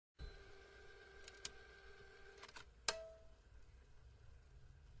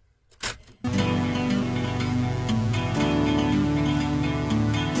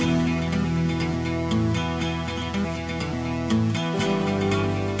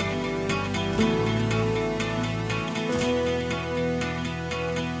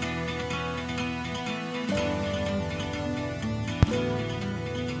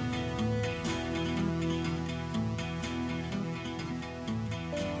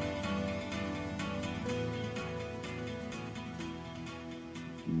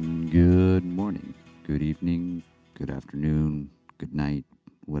Good morning, good evening, good afternoon, good night,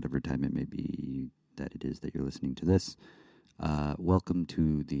 whatever time it may be that it is that you're listening to this. Welcome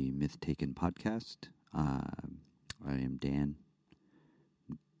to the Myth Taken podcast. I am Dan,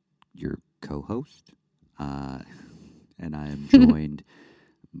 your co-host, and I am joined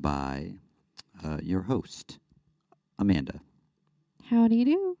by your host, Amanda. How do you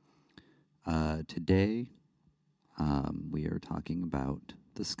do? Today, we are talking about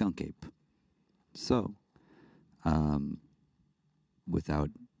the Skunk Ape. So, without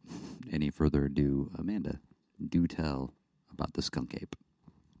any further ado, Amanda, do tell about the Skunk Ape.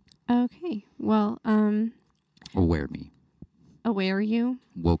 Okay. Well, Aware me. aware you?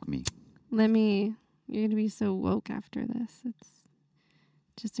 Woke me. You're going to be so woke after this. It's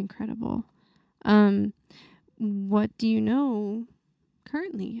just incredible. What do you know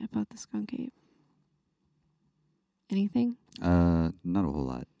currently about the Skunk Ape? Anything? Not a whole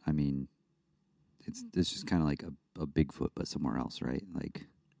lot. I mean, it's just kind of like a Bigfoot, but somewhere else, right? Like,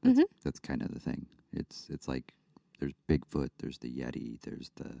 that's kind of the thing. It's like there's Bigfoot, there's the Yeti,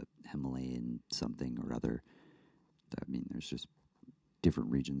 there's the Himalayan something or other. I mean, there's just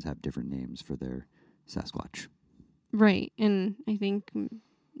different regions have different names for their Sasquatch. Right. And I think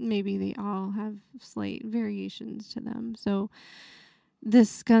maybe they all have slight variations to them. So this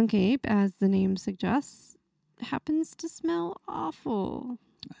Skunk Ape, as the name suggests, happens to smell awful.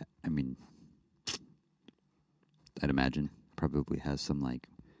 I mean, I'd imagine probably has some like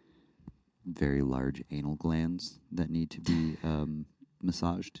very large anal glands that need to be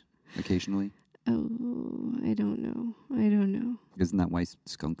massaged occasionally. Oh, I don't know. Isn't that why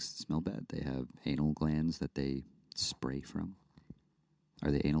skunks smell bad? They have anal glands that they spray from.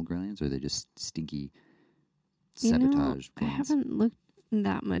 Are they anal glands or are they just stinky sabotage I glands? haven't looked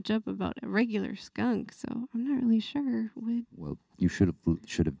that much up about a regular skunk, so I'm not really sure. Well, you should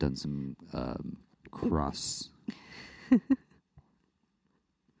have done some cross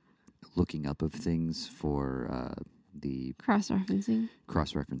looking up of things for the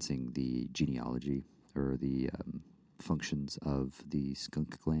cross-referencing the genealogy or the functions of the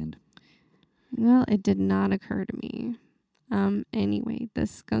skunk gland. Well, it did not occur to me. Anyway, the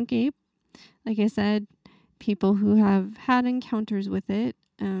skunk ape, like I said, people who have had encounters with it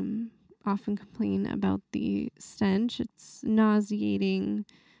often complain about the stench. It's nauseating.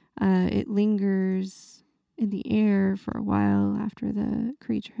 It lingers in the air for a while after the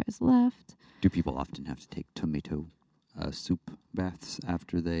creature has left. Do people often have to take tomato soup baths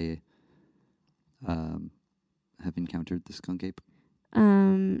after they have encountered the skunk ape?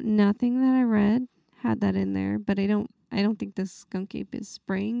 Nothing that I read had that in there, but I don't think the skunk ape is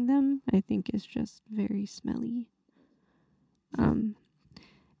spraying them. I think it's just very smelly.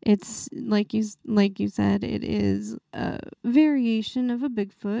 It's like you said, it is a variation of a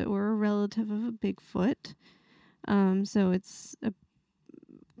Bigfoot or a relative of a Bigfoot. So it's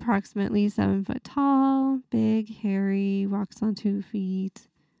approximately 7 foot tall, big, hairy, walks on 2 feet.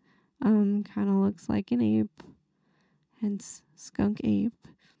 Kind of looks like an ape, hence skunk ape.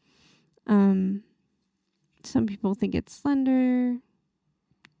 Some people think it's slender.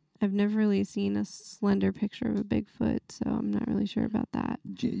 I've never really seen a slender picture of a Bigfoot, so I'm not really sure about that.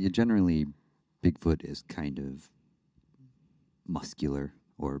 Generally, Bigfoot is kind of muscular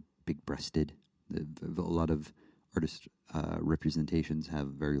or big-breasted. A lot of artist representations have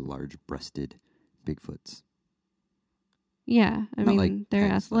very large-breasted Bigfoots. Yeah, I mean, like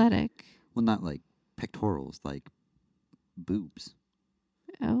they're athletic. Not like pectorals, like boobs.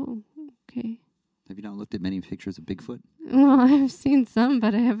 Oh, okay. Have you not looked at many pictures of Bigfoot? Well, I've seen some,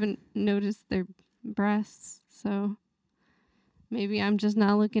 but I haven't noticed their breasts, so maybe I'm just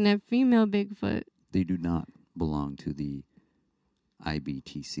not looking at female Bigfoot. They do not belong to the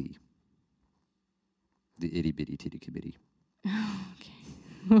IBTC, the Itty Bitty Titty Committee. Okay.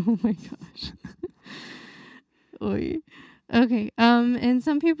 Oh my gosh. Oy. Okay. And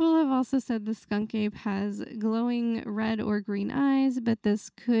some people have also said the skunk ape has glowing red or green eyes, but this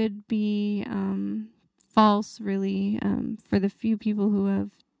could be false, really. For the few people who have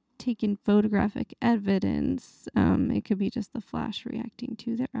taken photographic evidence, it could be just the flash reacting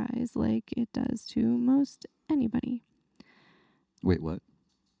to their eyes like it does to most anybody. Wait, what?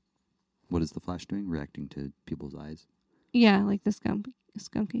 What is the flash doing? Reacting to people's eyes? Yeah, like the skunk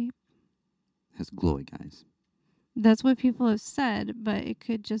ape. Has glowing eyes. That's what people have said, but it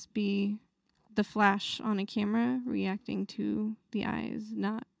could just be the flash on a camera reacting to the eyes,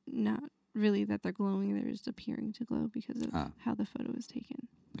 not really that they're glowing. They're just appearing to glow because of how the photo was taken.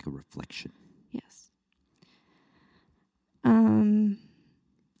 Like a reflection. Yes.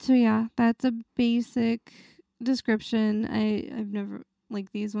 So yeah, that's a basic description. I've never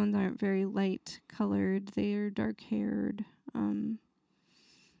like these ones aren't very light colored. They are dark haired.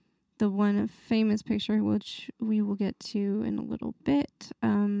 The one famous picture, which we will get to in a little bit,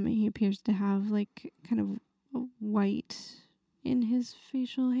 he appears to have like kind of white in his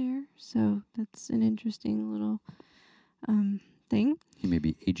facial hair. So that's an interesting little thing. He may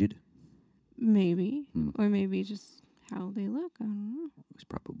be aged. Maybe. Or maybe just how they look. I don't know. He's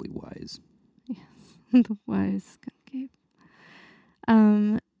probably wise. Yes. The wise skunk ape.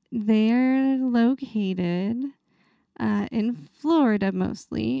 They're located in Florida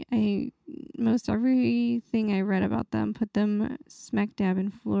mostly. Most everything I read about them put them smack dab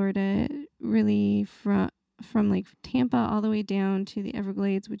in Florida, really from like Tampa all the way down to the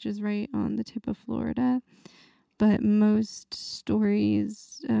Everglades, which is right on the tip of Florida. But most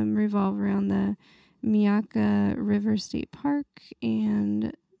stories revolve around the Miaka River State Park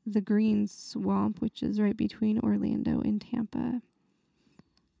and the Green Swamp, which is right between Orlando and Tampa.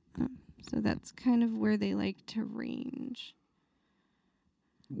 So that's kind of where they like to range.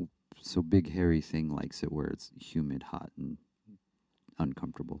 So Big Hairy Thing likes it where it's humid, hot, and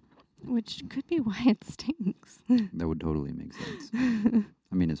uncomfortable. Which could be why it stinks. That would totally make sense.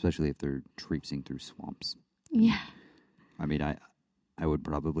 I mean, especially if they're traipsing through swamps. Yeah. I mean, I would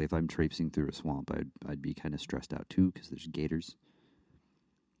probably, if I'm traipsing through a swamp, I'd be kind of stressed out too because there's gators.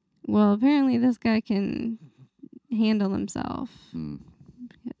 Well, apparently this guy can handle himself.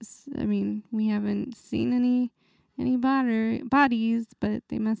 Because, I mean, we haven't seen any bodies, but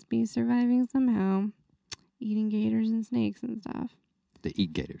they must be surviving somehow. Eating gators and snakes and stuff. They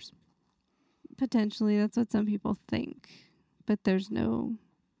eat gators. Potentially, that's what some people think. But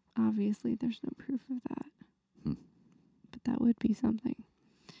obviously there's no proof of that. But that would be something.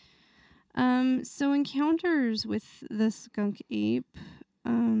 So encounters with the skunk ape,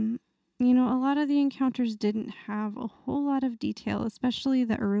 a lot of the encounters didn't have a whole lot of detail, especially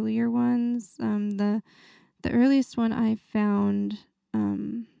the earlier ones. The earliest one I found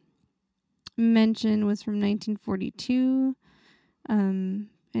mentioned was from 1942, and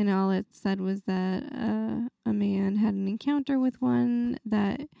all it said was that a man had an encounter with one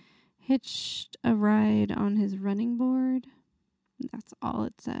that hitched a ride on his running board. That's all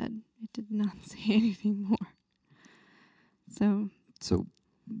it said. It did not say anything more. So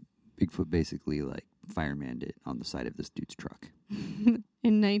Bigfoot basically like firemaned it on the side of this dude's truck. In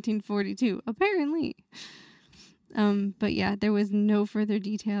 1942, apparently. But yeah, there was no further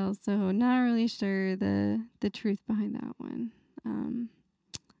details, so not really sure the truth behind that one.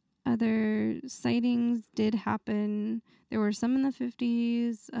 Other sightings did happen. There were some in the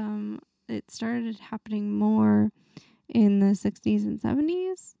 50s. It started happening more in the 60s and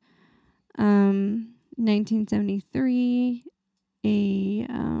 70s. 1973,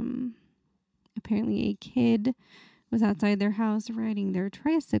 apparently a kid was outside their house riding their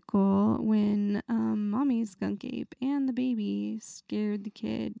tricycle when Mommy Skunk Ape and the baby scared the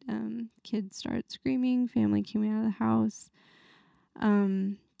kid. Kid started screaming. Family came out of the house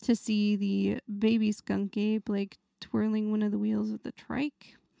to see the baby Skunk Ape like twirling one of the wheels of the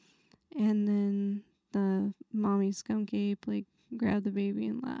trike. And then the Mommy Skunk Ape like grabbed the baby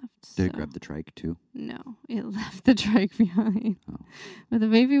and left. Did it grab the trike too? No, it left the trike behind. Oh. But the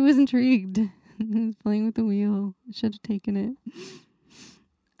baby was intrigued. He was playing with the wheel. Should have taken it.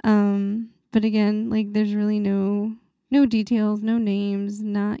 But again, like there's really no details, no names,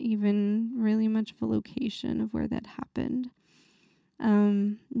 not even really much of a location of where that happened.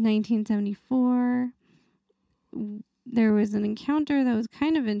 1974, there was an encounter that was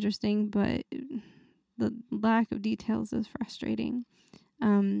kind of interesting, but the lack of details is frustrating.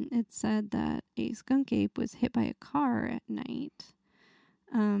 It said that a skunk ape was hit by a car at night,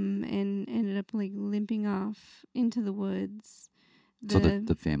 and ended up like limping off into the woods. So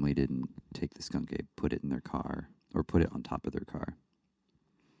the family didn't take the skunk ape, put it in their car, or put it on top of their car?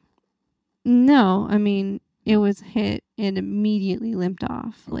 No, I mean, it was hit and immediately limped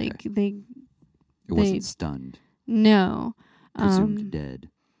off. Okay. Like It wasn't stunned. No. Presumed dead.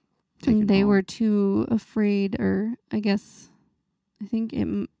 And they were too afraid, or I don't think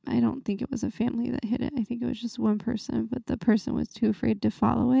it was a family that hit it. I think it was just one person, but the person was too afraid to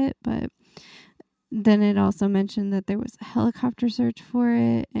follow it. But then it also mentioned that there was a helicopter search for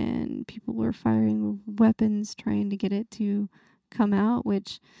it, and people were firing weapons trying to get it to come out,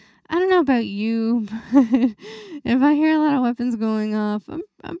 which I don't know about you, but if I hear a lot of weapons going off, I'm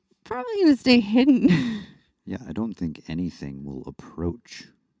probably going to stay hidden. Yeah, I don't think anything will approach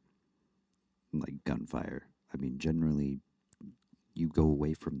like gunfire. I mean, generally, you go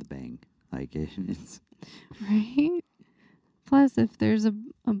away from the bang. Like, it's... Right? Plus, if there's a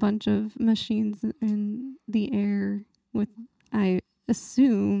bunch of machines in the air with, I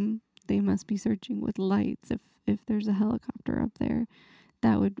assume they must be searching with lights if there's a helicopter up there.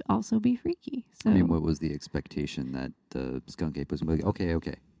 That would also be freaky. So I mean, what was the expectation that the skunk ape was like, okay,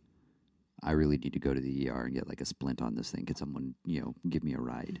 I really need to go to the ER and get like a splint on this thing. Could someone, give me a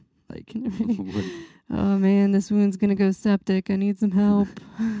ride? Like, oh man, this wound's gonna go septic. I need some help.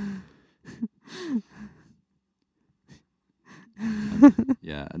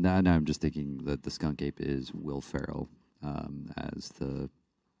 yeah. Now I'm just thinking that the skunk ape is Will Ferrell as the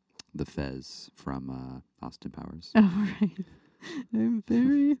Fez from Austin Powers. Oh right. I'm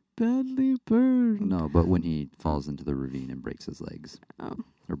very badly burned. No, but when he falls into the ravine and breaks his legs. Oh.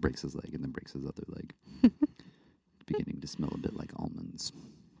 Or breaks his leg and then breaks his other leg. Beginning to smell a bit like almonds.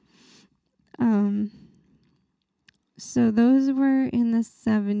 So those were in the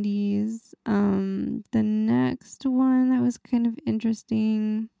 70s. The next one that was kind of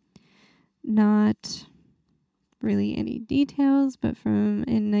interesting, not really any details, but from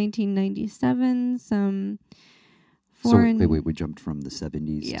in 1997, some foreign... So, wait, we jumped from the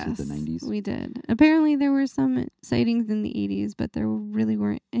 70s yes, to the 90s? We did. Apparently there were some sightings in the 80s, but there really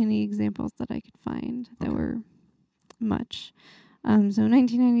weren't any examples that I could find that were much. So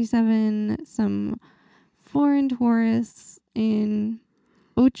 1997, some foreign tourists in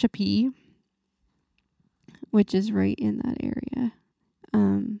Ochapi, which is right in that area,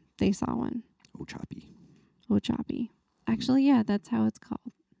 they saw one. Ochapi. Actually, yeah, that's how it's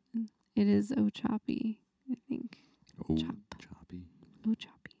called. It is Ochapi, I think. Ochapi.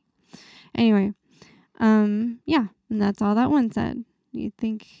 Anyway, yeah, and that's all that one said. You'd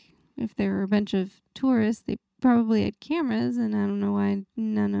think if there were a bunch of tourists, they probably had cameras, and I don't know why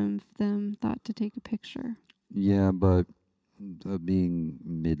none of them thought to take a picture. Yeah, but being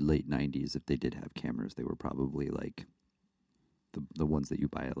mid-late 90s, if they did have cameras, they were probably like the ones that you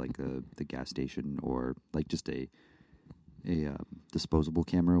buy at like the gas station, or like just a disposable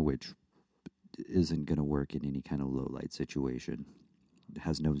camera, which isn't going to work in any kind of low light situation. It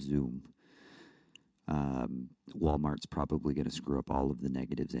has no zoom. Walmart's probably going to screw up all of the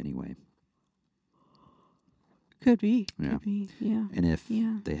negatives anyway. Could be. Yeah. Could be. Yeah. And if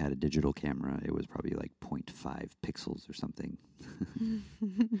they had a digital camera, it was probably like 0.5 pixels or something. I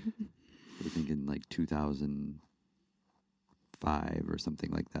think in like 2005 or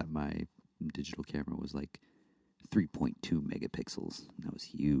something like that, my digital camera was like 3.2 megapixels. That was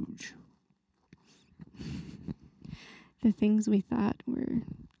huge. The things we thought were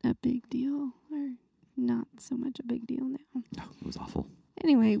a big deal are not so much a big deal now. No, it was awful.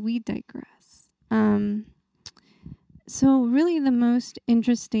 Anyway, we digress. So really the most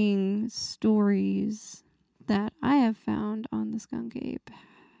interesting stories that I have found on the skunk ape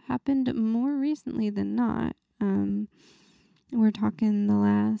happened more recently than not. We're talking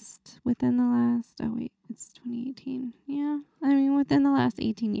within the last, it's 2018. Yeah, within the last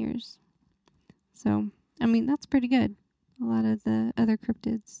 18 years. So, that's pretty good. A lot of the other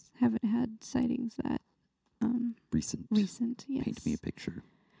cryptids haven't had sightings that recent, yes. Paint me a picture.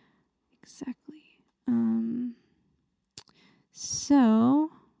 Exactly. So,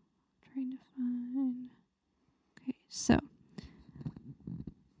 trying to find... Okay, so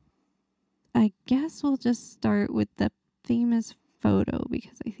I guess we'll just start with the famous photo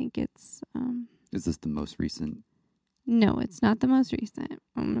because I think it's... Is this the most recent? No, it's not the most recent.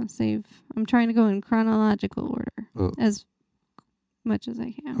 I'm trying to go in chronological order as much as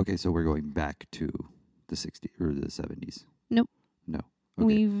I can. Okay, so we're going back to the 60s or the 70s. Nope. No. Okay.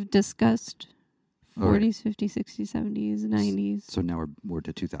 We've discussed 40s, 50s, 60s, 70s, 90s. So now we're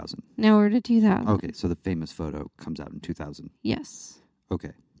to 2000. Now we're to 2000. Okay, so the famous photo comes out in 2000. Yes.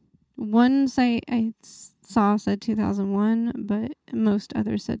 Okay. One site I saw said 2001, but most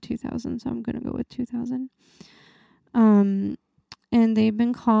others said 2000, so I'm going to go with 2000. And they've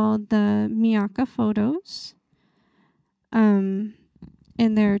been called the Miyaka photos. And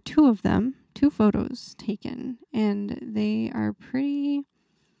there are two of them, two photos taken, and they are pretty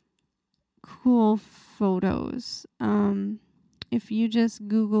cool photos. If you just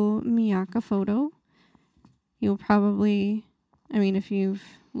Google Miyaka photo, you'll probably, if you've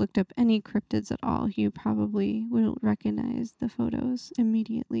looked up any cryptids at all, you probably will recognize the photos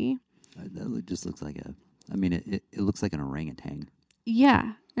immediately. That just looks like it looks like an orangutan.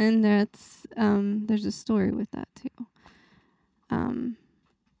 Yeah, and that's there's a story with that too.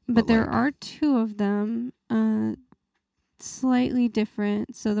 But there are two of them, slightly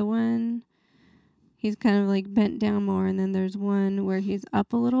different. So the one, he's kind of like bent down more, and then there's one where he's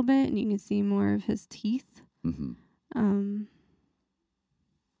up a little bit, and you can see more of his teeth. Mm-hmm.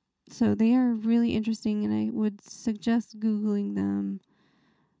 So they are really interesting, and I would suggest Googling them.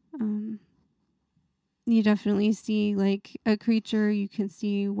 You definitely see like a creature. You can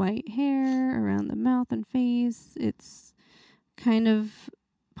see white hair around the mouth and face. It's kind of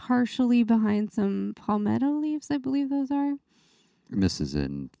partially behind some palmetto leaves, I believe those are. And this is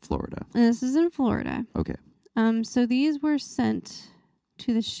in Florida. And this is in Florida. Okay. So these were sent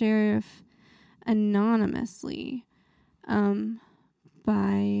to the sheriff anonymously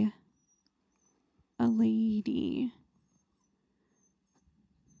by a lady.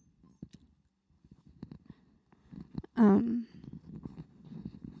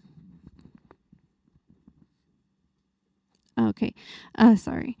 Okay.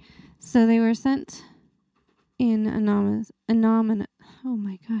 Sorry. So they were sent in oh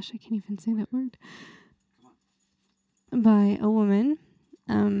my gosh, I can't even say that word. By a woman.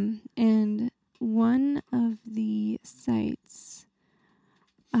 And one of the sites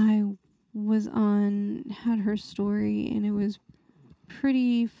I was on had her story, and it was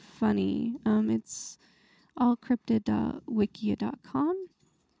pretty funny. It's allcryptid.wikia.com.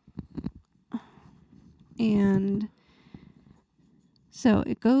 And so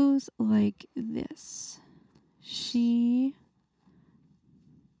it goes like this.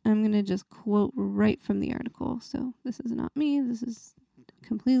 I'm going to just quote right from the article. So this is not me. This is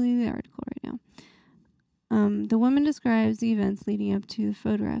completely the article right now. The woman describes the events leading up to the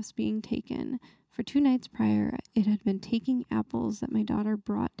photographs being taken. For 2 nights prior, it had been taking apples that my daughter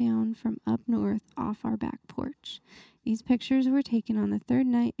brought down from up north off our back porch. These pictures were taken on the 3rd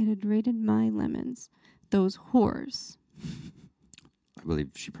night. It had raided my lemons. Those whores. I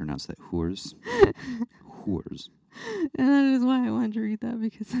believe she pronounced that whores. Whores. And that is why I wanted to read that,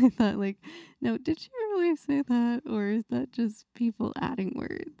 because I thought, like, no, did she really say that? Or is that just people adding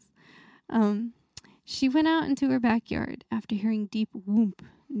words? She went out into her backyard after hearing deep whoomp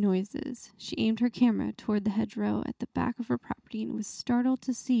noises. She aimed her camera toward the hedgerow at the back of her property and was startled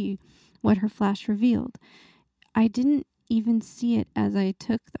to see what her flash revealed. I didn't even see it as I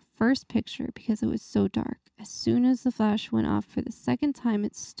took the first picture because it was so dark. As soon as the flash went off for the second time,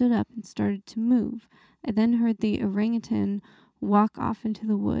 it stood up and started to move. I then heard the orangutan walk off into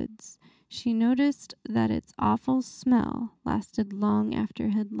the woods. She noticed that its awful smell lasted long after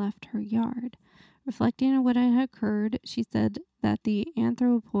it had left her yard. Reflecting on what had occurred, she said that the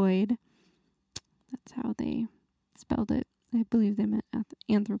anthropoid, that's how they spelled it, I believe they meant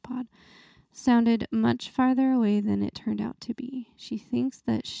anthropod, sounded much farther away than it turned out to be. She thinks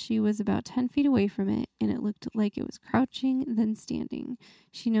that she was about 10 feet away from it, and it looked like it was crouching, then standing.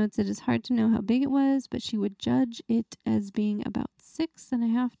 She notes it is hard to know how big it was, but she would judge it as being about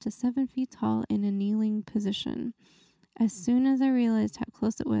 6.5 to 7 feet tall in a kneeling position. As soon as I realized how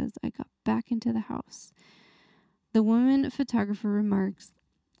close it was, I got back into the house. The woman photographer remarks,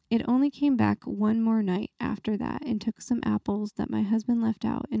 "It only came back one more night after that and took some apples that my husband left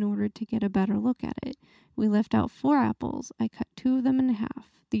out in order to get a better look at it. We left out 4 apples. I cut 2 of them in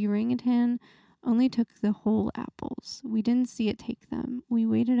half. The orangutan only took the whole apples. We didn't see it take them. We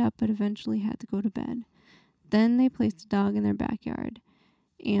waited up but eventually had to go to bed. Then they placed a dog in their backyard,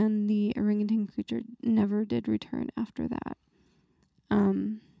 and the orangutan creature never did return after that."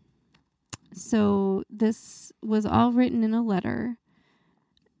 So this was all written in a letter,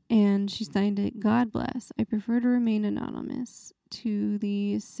 and she signed it, "God bless. I prefer to remain anonymous," to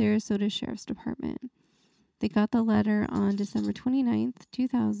the Sarasota Sheriff's Department. They got the letter on December 29th,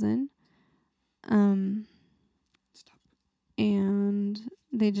 2000. And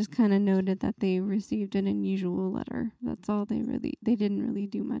they just kind of noted that they received an unusual letter. That's all they didn't really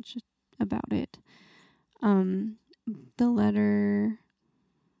do much about it. The letter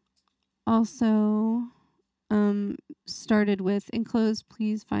also started with, "Enclosed,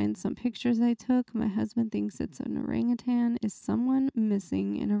 please find some pictures I took. My husband thinks it's an orangutan. Is someone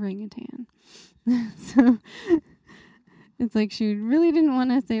missing an orangutan?" So it's like she really didn't want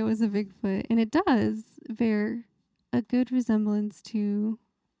to say it was a Bigfoot, and it does bear a good resemblance to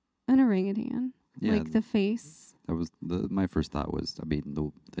an orangutan, Yeah, like the face. that was my first thought was, I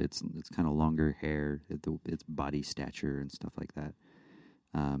mean, it's kind of longer hair, its body stature and stuff like that.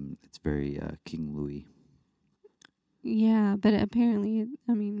 It's very King Louis. Yeah, but apparently,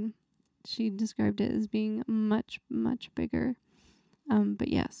 I mean, she described it as being much, much bigger. But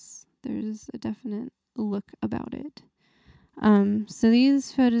yes, there's a definite look about it. So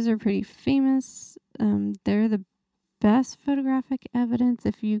these photos are pretty famous. They're the best photographic evidence,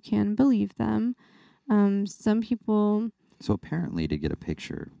 if you can believe them. Some people... So apparently, to get a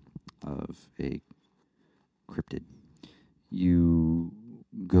picture of a cryptid, you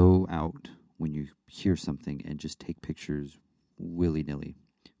go out when you hear something and just take pictures willy-nilly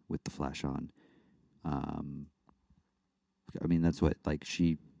with the flash on. I mean, that's what, like,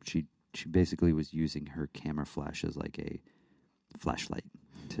 she she basically was using her camera flash as like a flashlight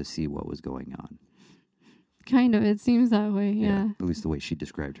to see what was going on. Kind of. It seems that way, yeah. At least the way she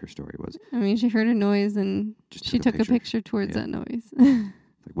described her story was. I mean, she heard a noise and Just she took a picture towards that noise.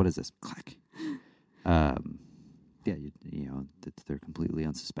 Like, what is this? Clack. Yeah, you know, they're completely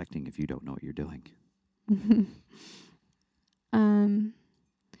unsuspecting if you don't know what you're doing.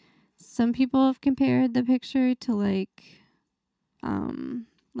 Some people have compared the picture to like,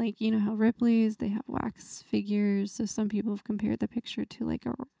 you know how Ripley's, they have wax figures. So some people have compared the picture to like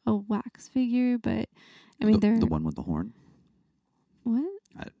a wax figure, but I mean, the one with the horn. What?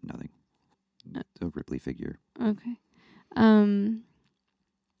 Nothing. The Ripley figure. Okay.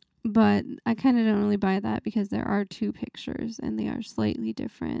 But I kind of don't really buy that because there are two pictures and they are slightly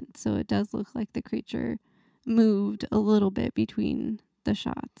different. So it does look like the creature moved a little bit between the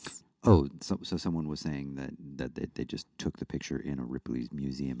shots. Oh, so someone was saying that they just took the picture in a Ripley's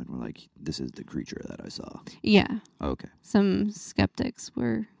museum and were like, this is the creature that I saw. Yeah. Okay. Some skeptics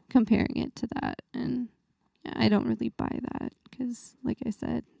were comparing it to that. And I don't really buy that because, like I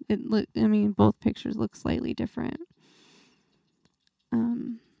said, both pictures look slightly different.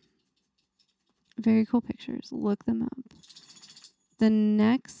 Very cool pictures. Look them up. The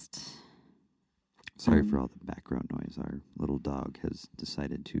next... Sorry for all the background noise. Our little dog has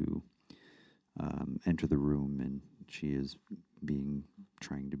decided to enter the room, and she is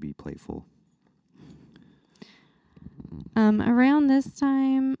trying to be playful. Around this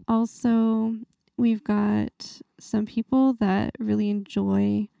time, also, we've got some people that really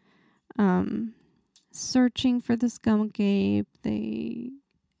enjoy searching for the skunk ape. They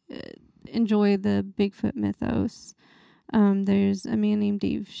enjoy the Bigfoot mythos. There's a man named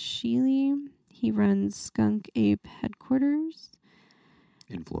Dave Sheely. He runs Skunk Ape headquarters.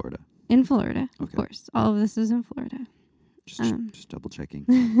 In Florida. In Florida, Okay. Of course. All of this is in Florida. Just double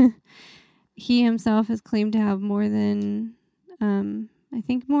checking. He himself has claimed to have more than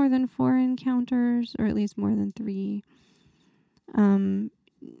 4 encounters, or at least more than 3.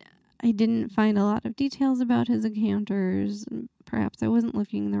 I didn't find a lot of details about his encounters. Perhaps I wasn't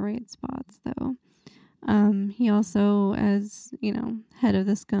looking in the right spots, though. He also, as, you know, head of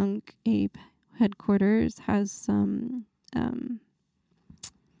the Skunk Ape headquarters, has some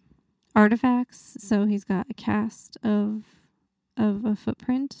artifacts. So he's got a cast of a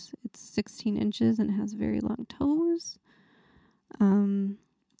footprint. It's 16 inches and it has very long toes. And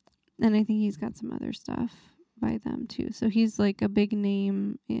I think he's got some other stuff by them too. So he's like a big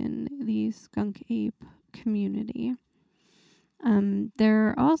name in the Skunk Ape community. There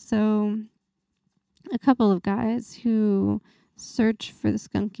are also a couple of guys who search for the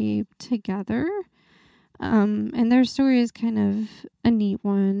skunk ape together. And their story is kind of a neat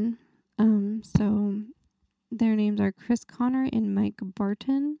one. So their names are Chris Connor and Mike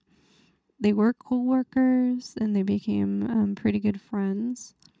Barton. They were co-workers and they became pretty good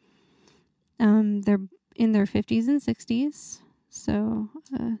friends. They're in their 50s and 60s. So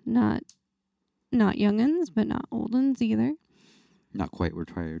not young'uns, but not old'uns either. Not quite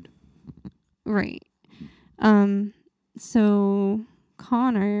retired. Right. So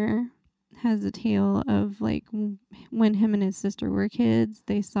Connor has a tale of like when him and his sister were kids,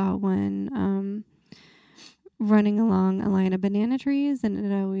 they saw one running along a line of banana trees, and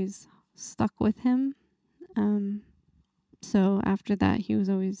it always stuck with him. So after that, he was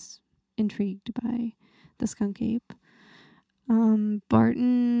always intrigued by the skunk ape.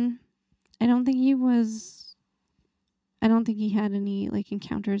 Barton, I don't think he had any like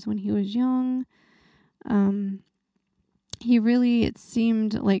encounters when he was young. It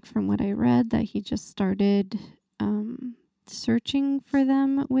seemed like from what I read that he just started searching for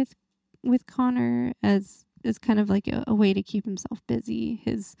them with Connor as kind of like a way to keep himself busy.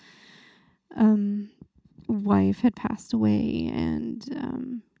 His wife had passed away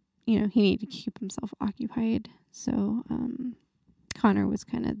and he needed to keep himself occupied. So Connor was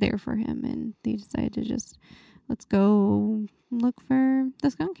kind of there for him, and they decided to just let's go look for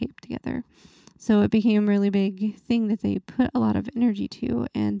the skunk ape together. So it became a really big thing that they put a lot of energy to,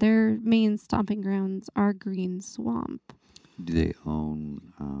 and their main stomping grounds are Green Swamp. Do they own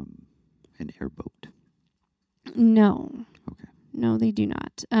an airboat? No. Okay. No, they do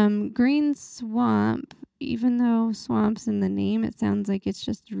not. Green Swamp, even though swamp's in the name, it sounds like it's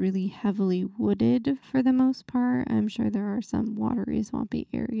just really heavily wooded for the most part. I'm sure there are some watery, swampy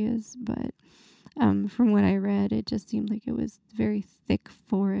areas, but from what I read, it just seemed like it was very thick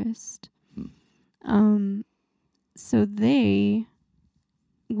forest. So they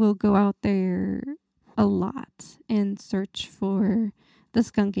will go out there a lot and search for the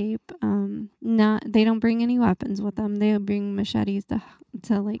skunk ape. They don't bring any weapons with them. They'll bring machetes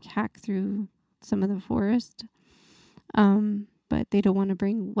to like hack through some of the forest. But they don't want to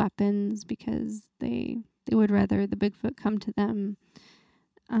bring weapons because they would rather the Bigfoot come to them,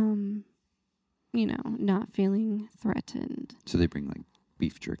 not feeling threatened. So they bring like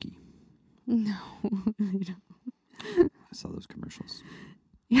beef jerky. No, they don't. I saw those commercials.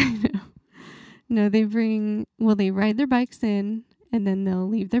 Yeah, I know. No, they ride their bikes in, and then they'll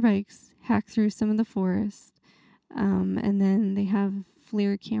leave their bikes, hack through some of the forest, and then they have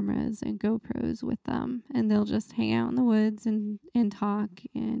FLIR cameras and GoPros with them, and they'll just hang out in the woods and talk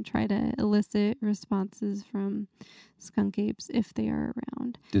and try to elicit responses from skunk apes if they are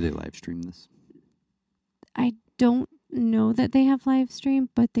around. Do they live stream this? I don't know that they have live stream,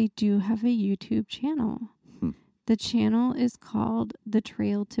 but they do have a YouTube channel. The channel is called The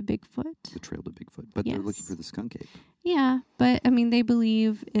Trail to Bigfoot. The Trail to Bigfoot. But Yes. They're looking for the skunk ape. Yeah, but I mean, they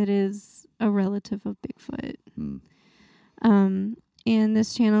believe it is a relative of Bigfoot. And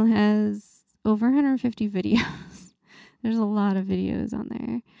this channel has over 150 videos. There's a lot of videos on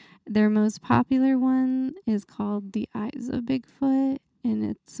there. Their most popular one is called The Eyes of Bigfoot, and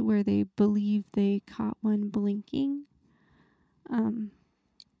it's where they believe they caught one blinking.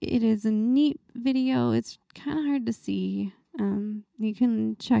 It is a neat video. It's kind of hard to see. You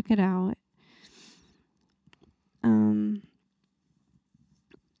can check it out.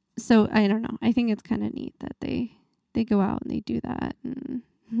 So I don't know. I think it's kind of neat that they go out and they do that, and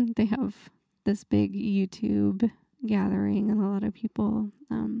they have this big YouTube gathering, and a lot of people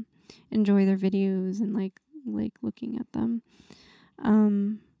enjoy their videos and like looking at them.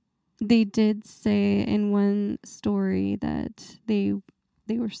 They did say in one story that they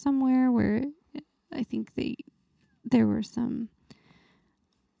were somewhere where I think there were some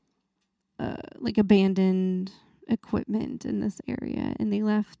like abandoned equipment in this area, and they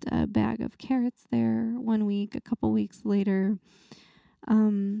left a bag of carrots there 1 week. A couple weeks later,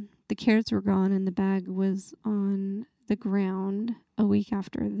 the carrots were gone and the bag was on the ground. A week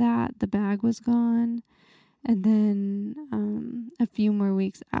after that, the bag was gone. And then a few more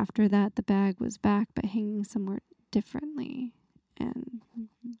weeks after that, the bag was back but hanging somewhere differently. And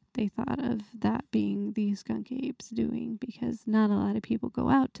they thought of that being the skunk apes doing, because not a lot of people go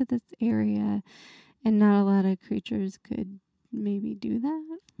out to this area and not a lot of creatures could maybe do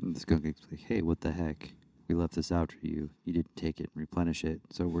that. And the skunk ape's like, hey, what the heck? We left this out for you. You didn't take it and replenish it.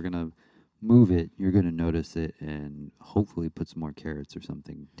 So we're going to move it. You're going to notice it and hopefully put some more carrots or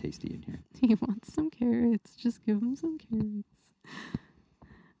something tasty in here. He wants some carrots. Just give him some carrots.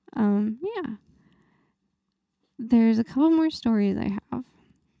 Yeah. There's a couple more stories I have.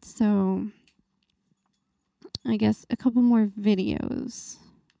 So, I guess a couple more videos.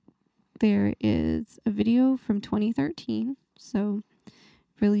 There is a video from 2013. So,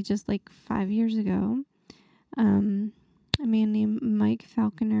 really just like 5 years ago. A man named Mike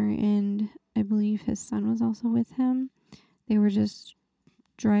Falconer, and I believe his son was also with him. They were just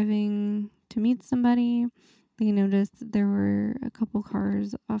driving to meet somebody. They noticed there were a couple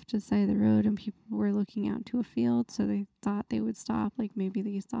cars off to the side of the road and people were looking out to a field, so they thought they would stop, like maybe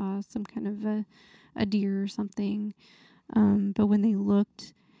they saw some kind of a deer or something. But when they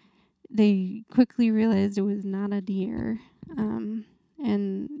looked, they quickly realized it was not a deer.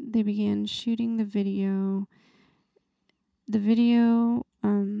 And they began shooting the video. The video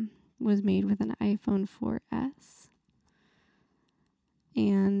was made with an iPhone 4S.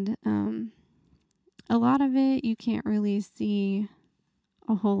 And a lot of it, you can't really see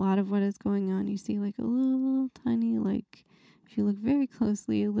a whole lot of what is going on. You see like a little tiny, like, if you look very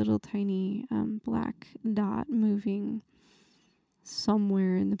closely, a little tiny black dot moving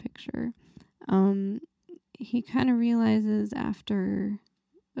somewhere in the picture. He kind of realizes after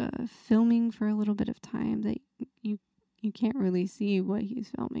filming for a little bit of time that you can't really see what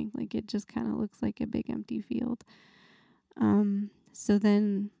he's filming. Like, it just kind of looks like a big empty field. So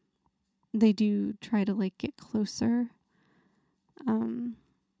then they do try to like get closer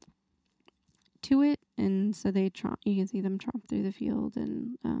to it, and so they you can see them tromp through the field,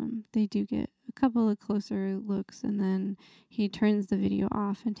 and they do get a couple of closer looks, and then he turns the video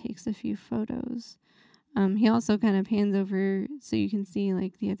off and takes a few photos. He also kind of pans over so you can see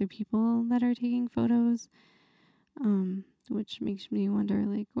like the other people that are taking photos, which makes me wonder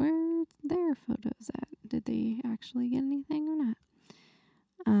like where their photos at. Did they actually get anything or not?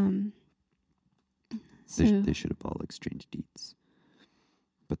 So They should have all exchanged deets.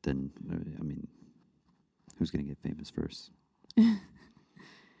 But then, I mean, who's going to get famous first?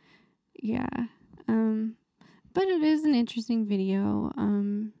 Yeah. But it is an interesting video.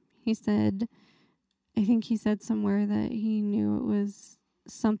 He said, I think he said somewhere that he knew it was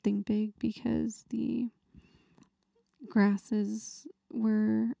something big because the grasses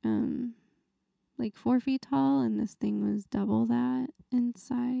were like 4 feet tall, and this thing was double that in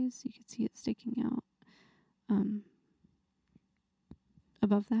size. You could see it sticking out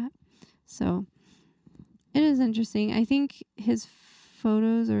above that. So it is interesting. I think his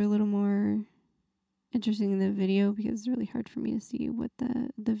photos are a little more interesting in the video because it's really hard for me to see what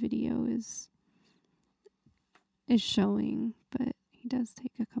the video is showing, but he does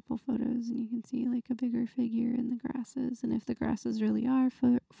take a couple photos and you can see like a bigger figure in the grasses. And if the grasses really are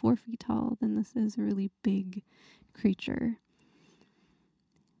 4 feet tall, then this is a really big creature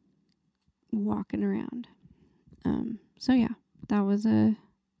walking around. So yeah, that was a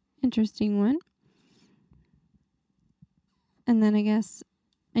interesting one. And then I guess,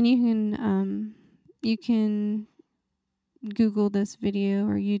 and you can Google this video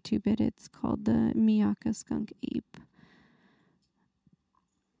or YouTube it. It's called the Miyaka Skunk Ape.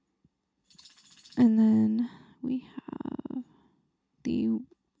 And then we have the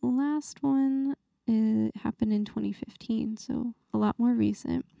last one. It happened in 2015, so a lot more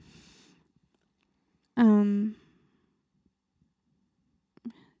recent.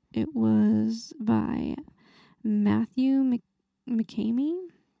 It was by Matthew McCamey,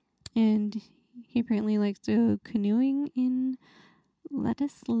 and he apparently likes to go canoeing in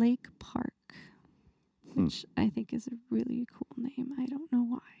Lettuce Lake Park, which I think is a really cool name. I don't know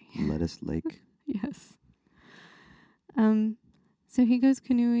why. Lettuce Lake? Yes. So he goes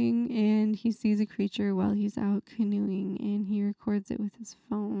canoeing and he sees a creature while he's out canoeing and he records it with his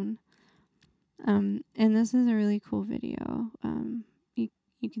phone. And this is a really cool video.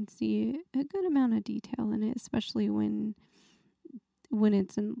 You can see a good amount of detail in it, especially when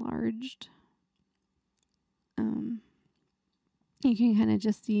it's enlarged. You can kind of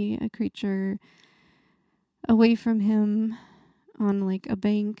just see a creature away from him on like a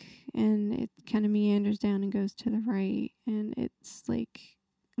bank, and it kind of meanders down and goes to the right, and it's like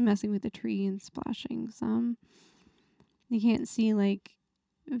messing with the tree and splashing some. You can't see like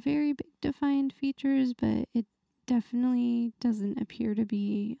very big defined features, but it definitely doesn't appear to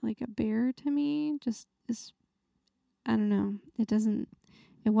be like a bear to me. Just is, I don't know.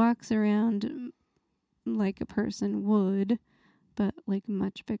 It walks around like a person would, but like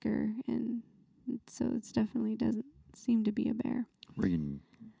much bigger, and so it's definitely doesn't seem to be a bear. Friggin'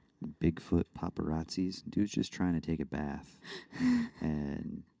 Bigfoot paparazzis. Dude's just trying to take a bath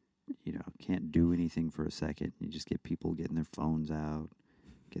and, can't do anything for a second. You just get people getting their phones out,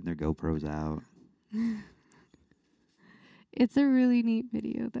 getting their GoPros out. It's a really neat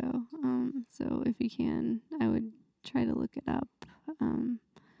video, though. So if you can, I would try to look it up.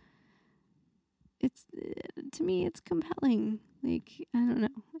 It's to me, it's compelling. Like, I don't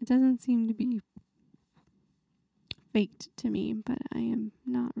know. It doesn't seem to be faked to me, but I am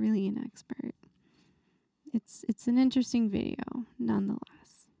not really an expert. It's an interesting video,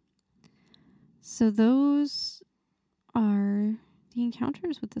 nonetheless. So those are the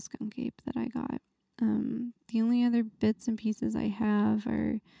encounters with the skunk ape that I got. The only other bits and pieces I have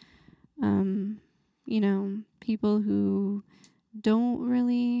are, people who don't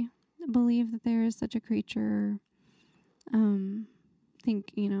really believe that there is such a creature.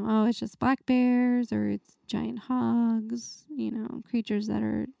 Think, it's just black bears or it's giant hogs, creatures that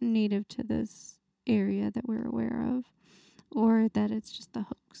are native to this area that we're aware of, or that it's just a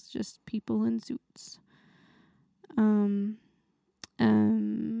hoax, just people in suits. And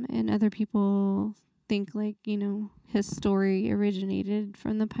other people think his story originated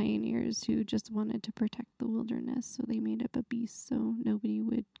from the pioneers who just wanted to protect the wilderness, so they made up a beast so nobody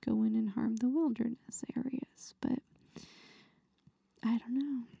would go in and harm the wilderness areas. But I don't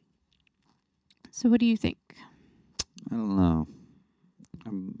know. So what do you think? I don't know.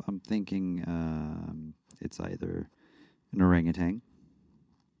 I'm thinking it's either an orangutan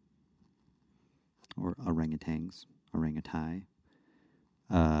or orangutans, orangutai,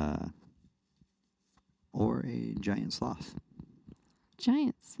 or a giant sloth.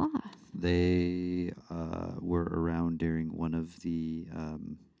 Giant sloth. They were around during one of the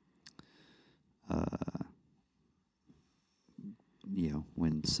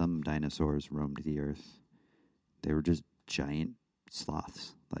when some dinosaurs roamed the earth. They were just giant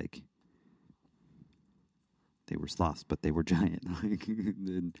sloths. Like, they were sloths, but they were giant. Like,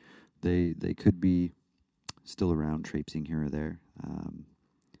 they could be still around, traipsing here or there.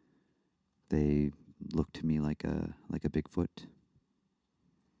 They look to me like a Bigfoot.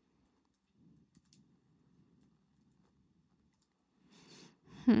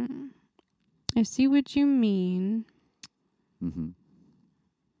 I see what you mean. Mm-hmm.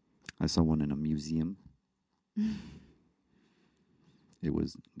 I saw one in a museum. It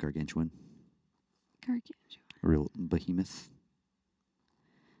was gargantuan. Gargantuan. A real behemoth.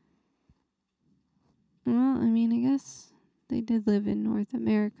 they did live in North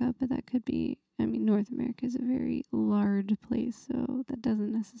America, but that could be, I mean, North America is a very large place, so that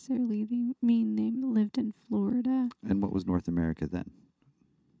doesn't necessarily mean they lived in Florida. And what was North America then?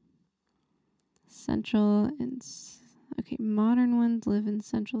 Central and, okay, modern ones live in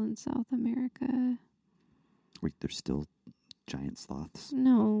Central and South America. Wait, there's still giant sloths?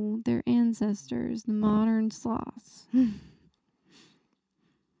 No, their ancestors, the modern sloths.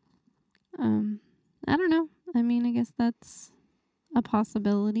 I don't know. I mean, I guess that's a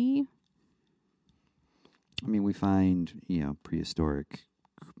possibility. I mean, we find, prehistoric,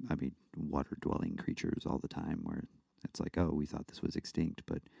 water-dwelling creatures all the time where it's like, oh, we thought this was extinct,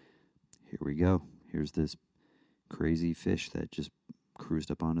 but here we go. Here's this crazy fish that just cruised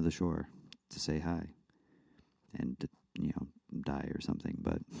up onto the shore to say hi and, die or something.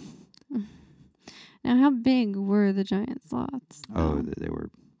 But now, how big were the giant sloths? Oh, they were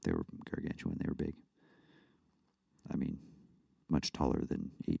gargantuan. They were big. I mean, much taller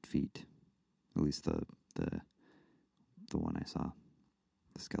than 8 feet. At least the one I saw,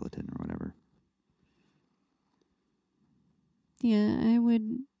 the skeleton or whatever. Yeah, I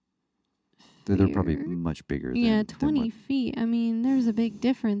would. They're probably much bigger. Yeah, than 20 feet. I mean, there's a big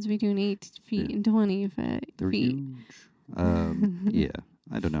difference between 8 feet and 20 feet. They're huge. Yeah,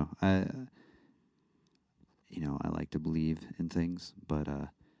 I don't know. I like to believe in things, but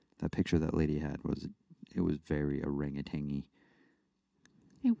that picture that lady had was very orangutan-y.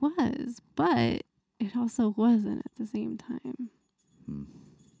 It was, but it also wasn't at the same time.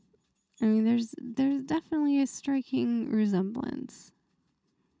 I mean, there's definitely a striking resemblance.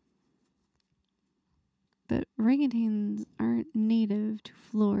 But orangutans aren't native to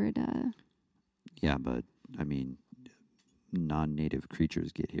Florida. Yeah, but, I mean, non-native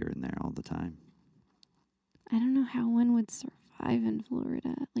creatures get here and there all the time. I don't know how one would survive in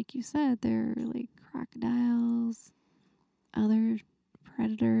Florida. Like you said, there are like crocodiles, other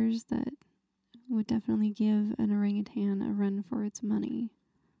predators that would definitely give an orangutan a run for its money.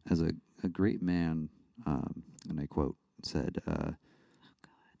 As a great man, and I quote, said,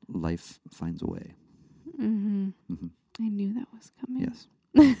 life finds a way. Mm-hmm. I knew that was coming. Yes.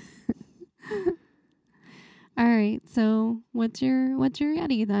 All right. So what's your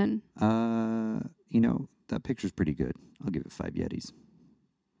Yeti then? That picture's pretty good. I'll give it 5 Yetis.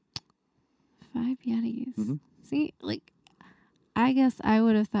 5 Yetis. Mm-hmm. See, I guess I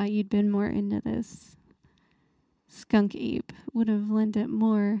would have thought you'd been more into this. Skunk Ape would have lent it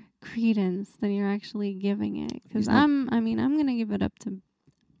more credence than you're actually giving it. Because I'm gonna give it up to.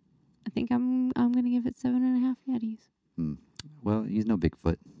 I think I'm gonna give it 7.5 Yetis. Well, he's no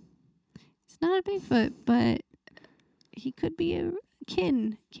Bigfoot. He's not a Bigfoot, but he could be a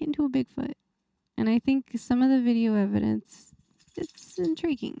kin to a Bigfoot. And I think some of the video evidence, it's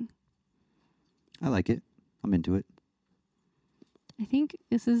intriguing. I like it. I'm into it. I think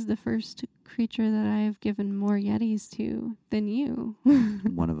this is the first creature that I have given more Yetis to than you.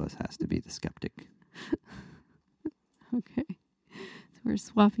 One of us has to be the skeptic. Okay. So we're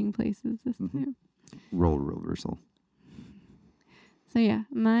swapping places this time. Role reversal. So yeah,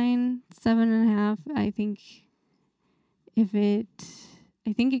 mine 7.5. I think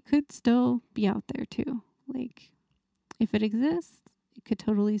it could still be out there too. Like, if it exists, it could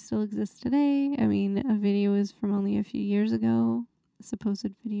totally still exist today. I mean, a video is from only a few years ago, a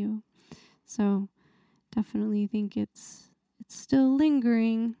supposed video. So definitely think it's still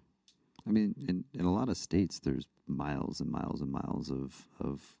lingering. I mean, in a lot of states, there's miles and miles and miles of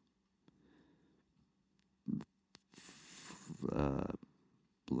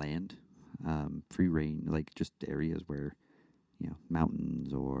land, free range, like just areas where,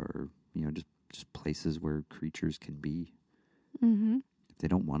 mountains or, just places where creatures can be. Mm-hmm. If they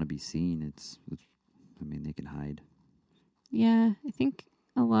don't want to be seen, they can hide. Yeah, I think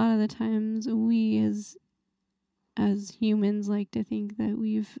a lot of the times we as humans like to think that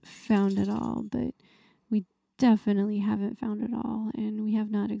we've found it all, but we definitely haven't found it all, and we have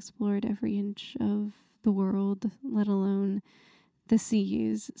not explored every inch of the world, let alone the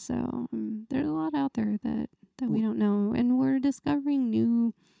seas. So there's a lot out there that we don't know, and we're discovering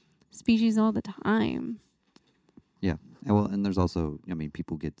new species all the time. Yeah. And there's also,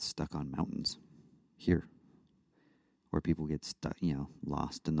 people get stuck on mountains here, or people get stuck,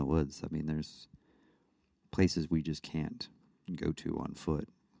 lost in the woods. I mean, there's places we just can't go to on foot.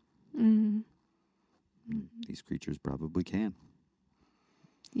 Mm-hmm. These creatures probably can.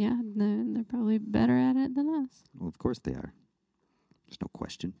 Yeah, they're probably better at it than us. Well, of course they are. There's no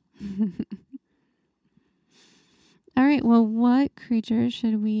question. All right, well, what creature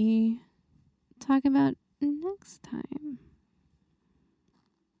should we talk about next time?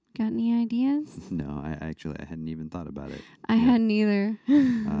 Got any ideas? No, I hadn't even thought about it. I hadn't either.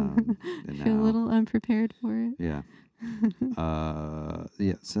 And Feel a now, little unprepared for it. yeah.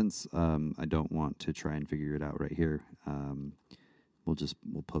 Since I don't want to try and figure it out right here,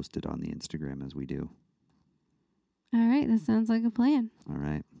 we'll post it on the Instagram as we do. All right, that sounds like a plan. All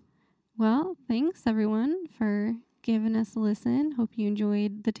right. Well, thanks everyone for giving us a listen. Hope you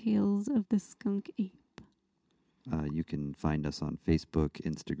enjoyed the tales of the skunk ape. You can find us on Facebook,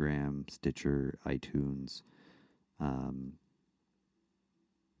 Instagram, Stitcher, iTunes. I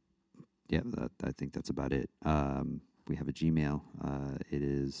think that's about it. We have a Gmail. It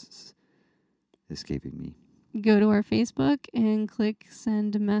is escaping me. Go to our Facebook and click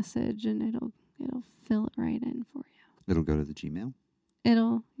send a message, and it'll fill it right in for you. It'll go to the Gmail?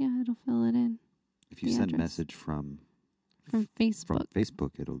 It'll fill it in. If you send a message from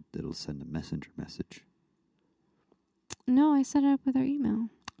Facebook. It'll send a messenger message. No, I set it up with our email.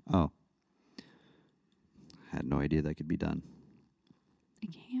 Oh. Had no idea that could be done. I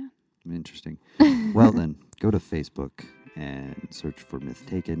can. Interesting. Well then, go to Facebook and search for Myth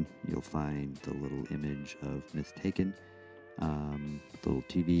Taken. You'll find the little image of Myth Taken, the little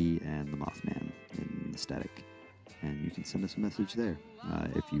TV, and the Mothman in the static. And you can send us a message there.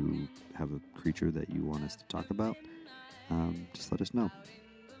 If you have a creature that you want us to talk about, just let us know.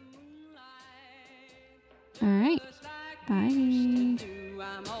 All right. Bye.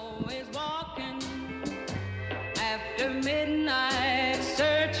 I'm always walking after midnight,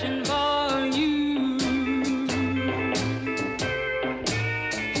 searching for you.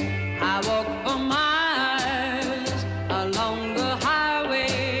 I walk for miles along the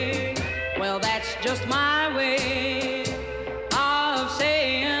highway. Well, that's just my